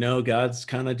about, God's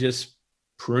kind of just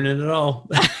pruning it all.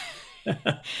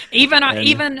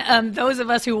 Even those of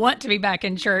us who want to be back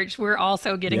in church, we're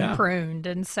also getting pruned.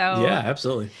 And so,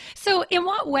 absolutely. So in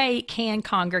what way can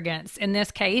congregants, in this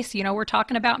case, we're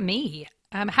talking about me,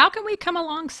 how can we come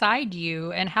alongside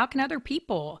you, and how can other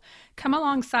people come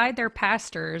alongside their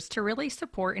pastors to really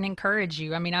support and encourage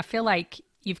you? I mean, I feel like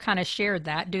you've kind of shared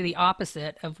that, do the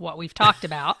opposite of what we've talked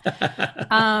about.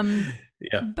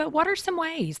 But what are some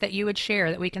ways that you would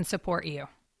share that we can support you?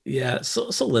 Yeah.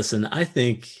 So listen, I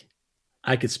think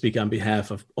I could speak on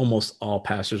behalf of almost all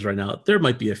pastors right now. There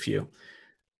might be a few,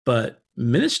 but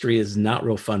ministry is not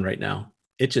real fun right now.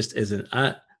 It just isn't.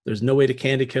 There's no way to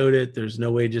candy coat it. There's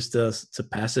no way just to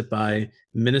pass it by.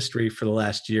 Ministry for the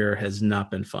last year has not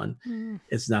been fun.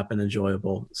 It's not been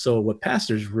enjoyable. So what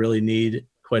pastors really need,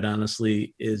 quite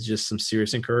honestly, is just some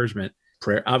serious encouragement.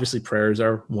 Prayer, obviously prayers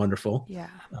are wonderful,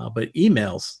 but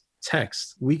emails,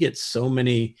 texts, we get so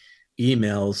many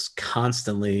emails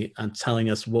constantly on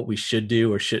telling us what we should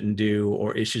do or shouldn't do,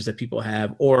 or issues that people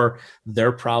have, or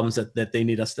their problems that they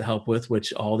need us to help with,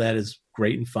 which all that is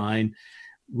great and fine.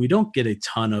 We don't get a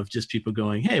ton of just people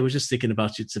going, hey, I was just thinking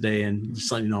about you today and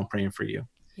just letting you know I'm praying for you.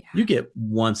 You get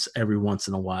every once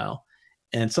in a while.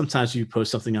 And sometimes you post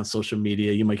something on social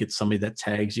media, you might get somebody that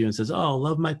tags you and says, oh,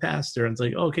 love my pastor. And it's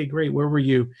like, okay, great. Where were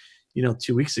you,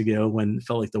 2 weeks ago when it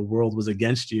felt like the world was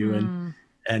against you?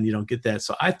 And you don't get that.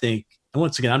 So I think, and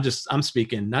once again, I'm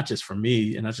speaking not just for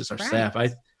me and not just our staff.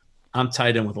 I'm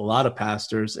tied in with a lot of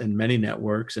pastors and many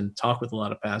networks and talk with a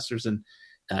lot of pastors, and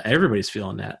everybody's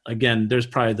feeling that. Again, there's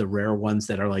probably the rare ones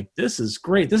that are like, this is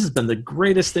great. This has been the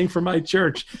greatest thing for my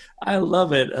church. I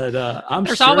love it. And,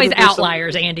 there's always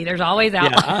outliers, Andy. There's always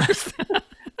outliers.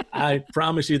 I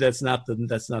promise you that's not the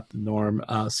norm.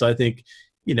 So I think,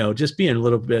 just being a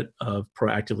little bit of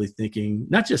proactively thinking,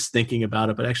 not just thinking about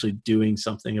it, but actually doing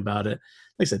something about it.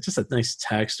 Like I said, just a nice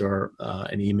text or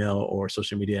an email or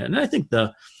social media. And I think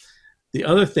the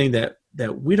other thing that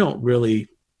we don't really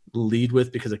lead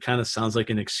with, because it kind of sounds like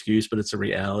an excuse, but it's a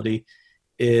reality,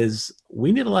 is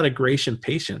we need a lot of grace and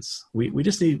patience. We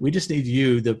just need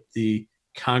you, the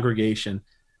congregation,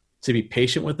 to be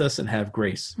patient with us and have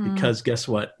grace, because guess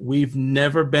what? We've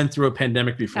never been through a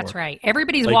pandemic before. That's right.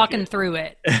 Everybody's walking through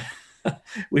it.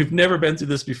 We've never been through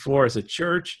this before as a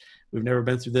church. We've never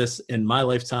been through this in my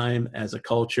lifetime as a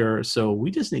culture. So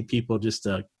we just need people just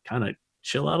to kind of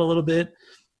chill out a little bit,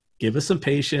 give us some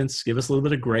patience, give us a little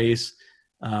bit of grace.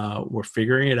 We're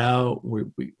figuring it out.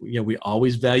 We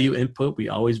always value input. We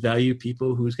always value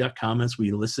people who's got comments.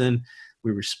 We listen, we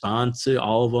respond to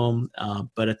all of them.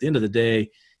 But at the end of the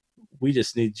day, we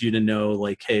just need you to know,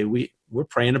 like, hey, we're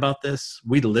praying about this.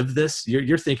 We live this.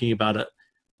 You're thinking about it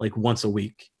like once a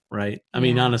week, right? I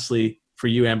mean, honestly, for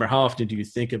you, Amber, how often do you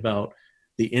think about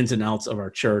the ins and outs of our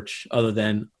church other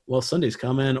than, well, Sunday's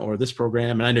coming or this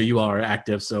program? And I know you all are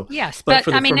active. So yes, but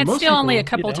it's still only a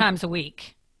couple times a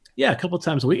week. Yeah, a couple of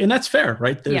times a week. And that's fair,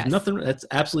 right? There's nothing, that's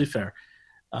absolutely fair.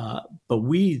 But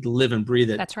we live and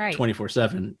breathe it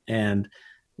 24/7. And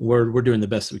we're doing the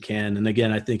best we can. And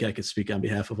again, I think I could speak on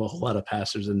behalf of a whole lot of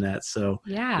pastors in that. So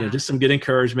just some good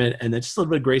encouragement, and then just a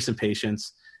little bit of grace and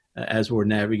patience as we're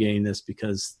navigating this,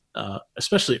 because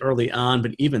especially early on,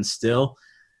 but even still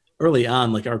early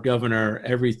on, like our governor,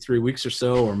 every 3 weeks or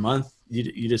so or month,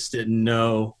 you just didn't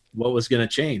know what was going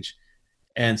to change.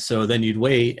 And so then you'd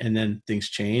wait, and then things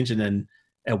change. And then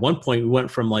at one point we went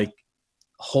from like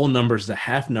whole numbers to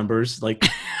half numbers, like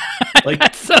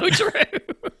that's so true.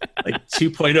 Like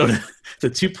 2.0 to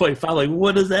 2.5. Like,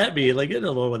 what does that mean? Like, I don't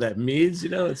know what that means,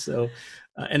 And so,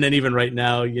 and then even right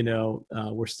now,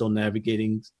 we're still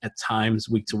navigating at times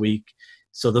week to week.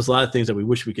 So there's a lot of things that we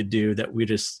wish we could do that we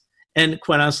just, and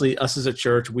quite honestly, us as a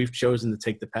church, we've chosen to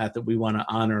take the path that we want to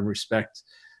honor and respect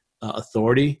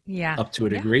authority up to a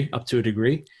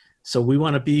degree. So we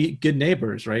want to be good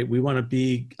neighbors, right? We want to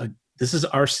be, this is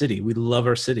our city. We love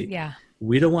our city. Yeah.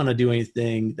 We don't want to do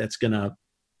anything that's going to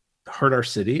hurt our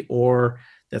city or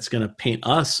that's going to paint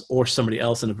us or somebody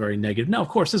else in a very negative. Now, of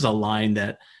course, there's a line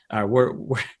that we're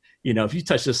if you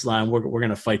touch this line, we're going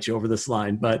to fight you over this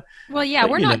line. But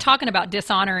we're not talking about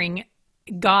dishonoring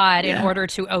God in order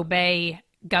to obey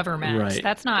government. Right.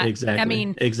 That's not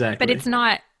exactly. Exactly. But it's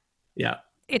not. Yeah.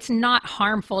 It's not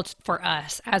harmful for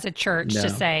us as a church to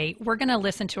say we're going to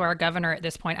listen to our governor at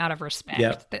this point out of respect.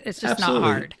 Yep. It's just not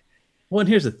hard. Well, and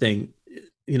here's the thing.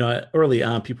 Early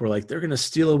on, people were like, they're going to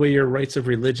steal away your rights of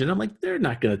religion. I'm like, they're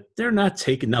not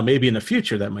taking, now maybe in the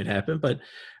future that might happen, but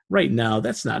right now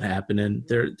that's not happening.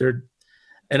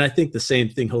 And I think the same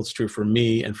thing holds true for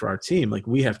me and for our team. Like,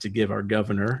 we have to give our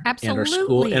governor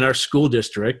and our school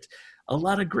district a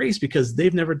lot of grace, because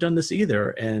they've never done this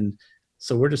either. And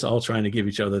so we're just all trying to give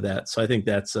each other that. So I think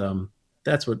that's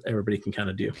what everybody can kind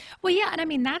of do. Well, yeah. And I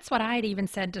mean, that's what I had even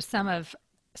said to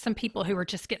some people who were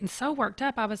just getting so worked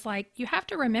up. I was like, you have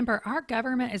to remember, our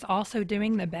government is also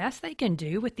doing the best they can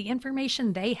do with the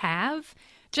information they have.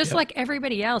 Just like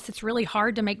everybody else, it's really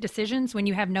hard to make decisions when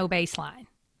you have no baseline.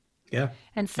 Yeah.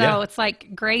 And so it's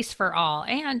like grace for all.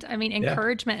 And I mean,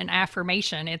 encouragement and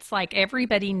affirmation. It's like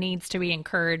everybody needs to be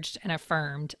encouraged and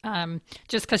affirmed.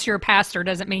 Just because you're a pastor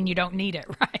doesn't mean you don't need it,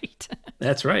 right?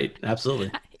 That's right.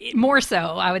 Absolutely. More so,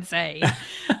 I would say.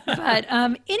 But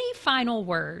any final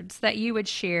words that you would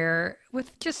share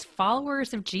with just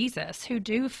followers of Jesus who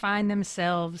do find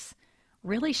themselves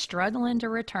really struggling to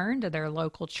return to their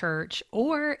local church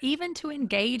or even to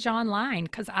engage online,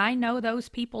 because I know those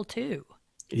people too.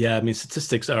 Yeah, I mean,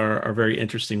 statistics are very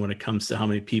interesting when it comes to how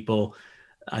many people.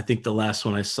 I think the last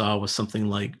one I saw was something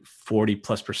like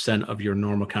 40+% of your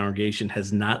normal congregation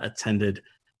has not attended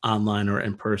online or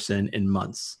in person in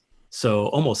months. So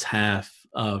almost half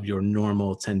of your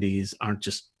normal attendees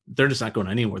they're just not going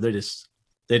anywhere. They just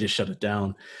shut it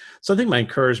down. So I think my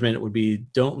encouragement would be,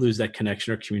 don't lose that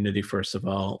connection or community. First of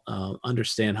all,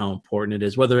 understand how important it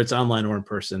is, whether it's online or in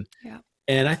person. Yeah.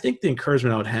 And I think the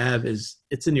encouragement I would have is,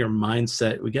 it's in your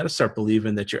mindset. We got to start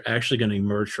believing that you're actually going to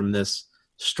emerge from this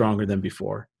stronger than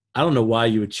before. I don't know why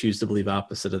you would choose to believe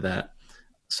opposite of that.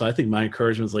 So I think my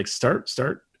encouragement is like, start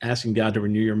asking God to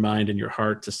renew your mind and your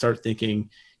heart, to start thinking,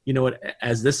 you know what,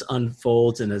 as this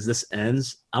unfolds and as this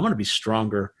ends, I'm going to be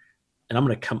stronger and I'm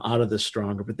going to come out of this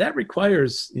stronger. But that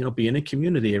requires, being in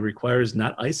community. It requires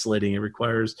not isolating. It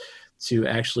requires to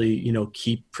actually,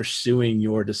 keep pursuing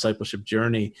your discipleship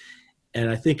journey. And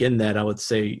I think in that, I would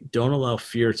say, don't allow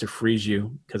fear to freeze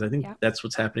you, because I think that's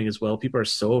what's happening as well. People are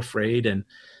so afraid, and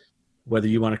whether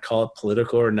you want to call it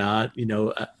political or not,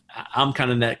 I'm kind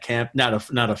of in that camp, not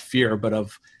a fear, but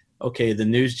of, okay, the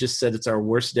news just said it's our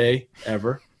worst day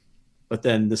ever, but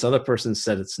then this other person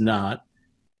said it's not,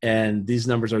 and these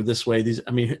numbers are this way.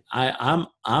 I'm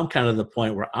kind of the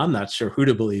point where I'm not sure who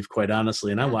to believe, quite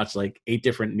honestly. And I watch like 8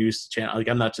 different news channels. Like,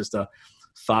 I'm not just a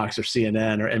Fox or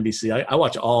CNN or NBC. I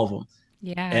watch all of them.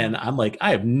 Yeah. And I'm like,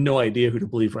 I have no idea who to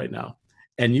believe right now.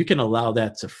 And you can allow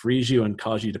that to freeze you and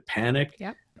cause you to panic.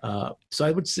 Yep. So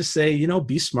I would just say,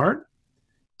 be smart,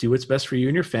 do what's best for you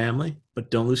and your family,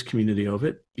 but don't lose community over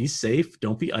it. Be safe.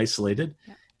 Don't be isolated.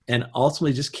 Yep. And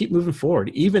ultimately just keep moving forward.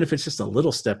 Even if it's just a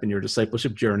little step in your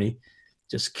discipleship journey,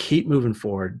 just keep moving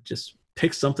forward. Just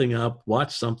pick something up,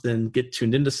 watch something, get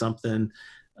tuned into something.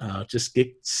 Just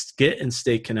get and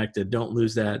stay connected. Don't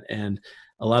lose that. And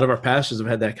a lot of our pastors have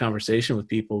had that conversation with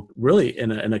people, really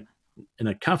in a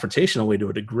confrontational way to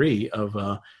a degree of,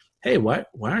 hey, why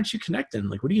aren't you connecting?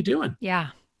 Like, what are you doing?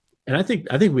 Yeah. And I think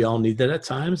we all need that at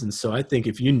times. And so I think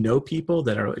if you know people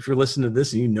if you're listening to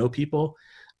this and you know people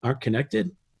aren't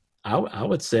connected, I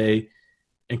would say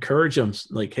encourage them,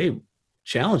 like, hey,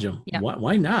 challenge them. Yep.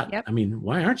 Why not? Yep. I mean,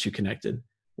 why aren't you connected?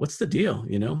 What's the deal?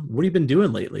 What have you been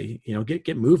doing lately?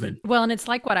 Get moving. Well, and it's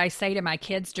like what I say to my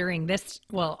kids during this,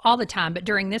 all the time, but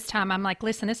during this time, I'm like,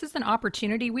 listen, this is an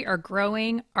opportunity. We are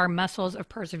growing our muscles of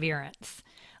perseverance.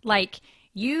 Like,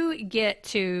 you get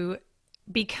to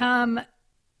become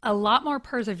a lot more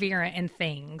perseverant in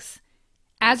things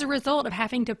as a result of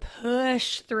having to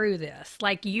push through this.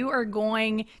 Like, you are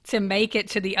going to make it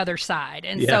to the other side.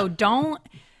 And so don't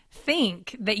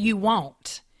think that you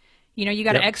won't. You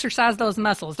got to exercise those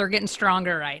muscles. They're getting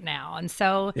stronger right now. And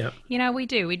so, we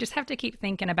do. We just have to keep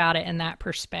thinking about it in that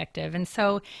perspective. And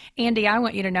so, Andy, I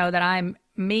want you to know that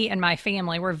me and my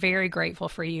family, we're very grateful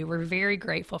for you. We're very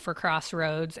grateful for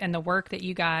Crossroads and the work that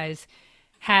you guys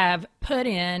have put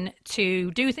in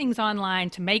to do things online,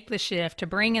 to make the shift, to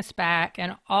bring us back,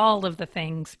 and all of the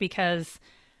things. Because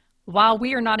while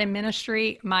we are not in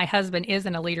ministry, my husband is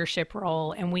in a leadership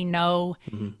role, and we know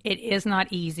it is not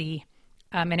easy.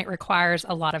 And it requires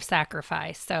a lot of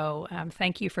sacrifice. So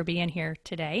thank you for being here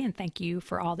today, and thank you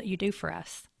for all that you do for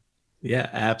us. Yeah,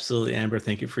 absolutely, Amber.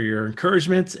 Thank you for your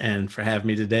encouragement and for having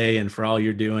me today, and for all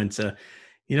you're doing to,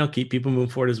 keep people moving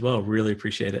forward as well. Really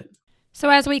appreciate it. So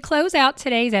as we close out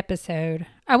today's episode,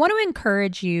 I want to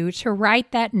encourage you to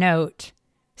write that note,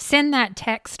 send that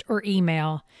text or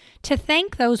email to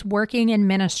thank those working in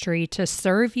ministry to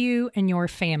serve you and your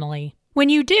family. When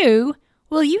you do,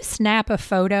 will you snap a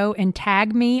photo and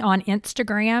tag me on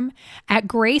Instagram at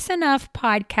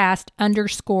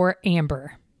GraceEnoughPodcast_Amber?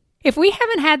 If we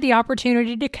haven't had the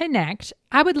opportunity to connect,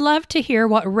 I would love to hear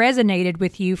what resonated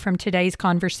with you from today's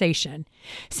conversation.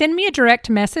 Send me a direct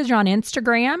message on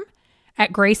Instagram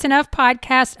at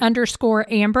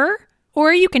GraceEnoughPodcast_Amber,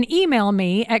 or you can email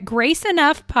me at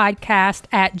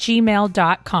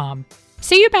GraceEnoughPodcast@gmail.com.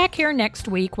 See you back here next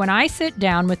week when I sit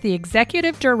down with the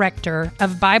Executive Director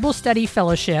of Bible Study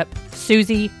Fellowship,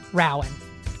 Susie Rowan.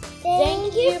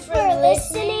 Thank you for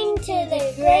listening to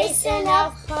the Grace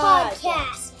Enough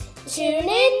Podcast. Tune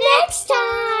in next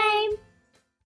time.